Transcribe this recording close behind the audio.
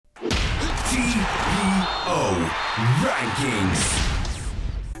Rankings.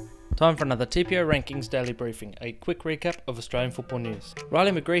 Time for another TPO Rankings Daily Briefing, a quick recap of Australian football news.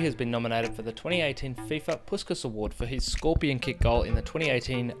 Riley McGree has been nominated for the 2018 FIFA Puskas Award for his scorpion kick goal in the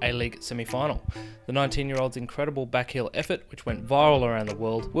 2018 A-League semi-final. The 19-year-old's incredible backheel effort, which went viral around the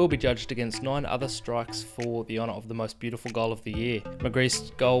world, will be judged against 9 other strikes for the honour of the most beautiful goal of the year. McGree's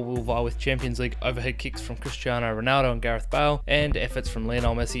goal will vie with Champions League overhead kicks from Cristiano Ronaldo and Gareth Bale, and efforts from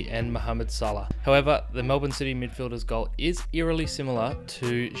Lionel Messi and Mohamed Salah. However, the Melbourne City midfielder's goal is eerily similar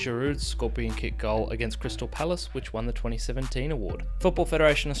to Giroud's scorpion kick goal against Crystal Palace, which won the 2017 award. Football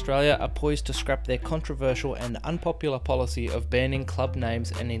Federation Australia are poised to scrap their controversial and unpopular policy of banning club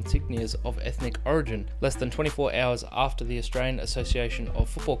names and insignias of ethnic origin, less than 24 hours after the Australian Association of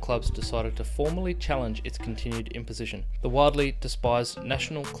Football Clubs decided to formally challenge its continued imposition. The widely despised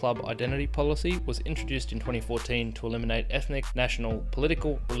National Club Identity Policy was introduced in 2014 to eliminate ethnic, national,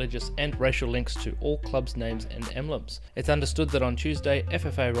 political, religious and racial links to all clubs' names and emblems. It's understood that on Tuesday,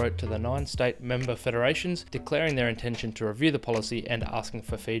 FFA wrote to the 9 state member federations declaring their intention to review the policy and asking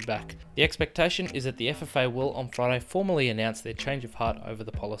for feedback. The expectation is that the FFA will on Friday formally announce their change of heart over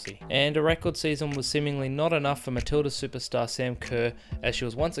the policy. And a record season was seemingly not enough for Matilda's superstar Sam Kerr, as she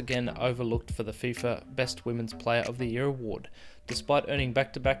was once again overlooked for the FIFA Best Women's Player of the Year award. Despite earning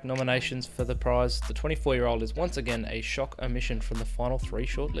back-to-back nominations for the prize, the 24-year-old is once again a shock omission from the final 3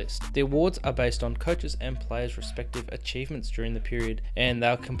 shortlist. The awards are based on coaches' and players' respective achievements during the period, and they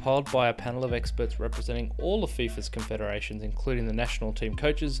are compiled by a panel of experts representing all of FIFA's confederations, including the national team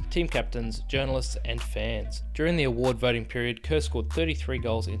coaches, team captains, journalists, and fans. During the award voting period, Kerr scored 33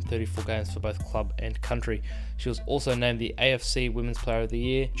 goals in 34 games for both club and country. She was also named the AFC Women's Player of the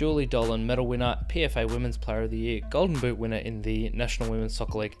Year, Julie Dolan Medal winner, PFA Women's Player of the Year, Golden Boot winner in the National Women's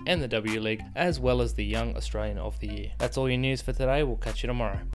Soccer League and the W League, as well as the Young Australian of the Year. That's all your news for today. We'll catch you tomorrow.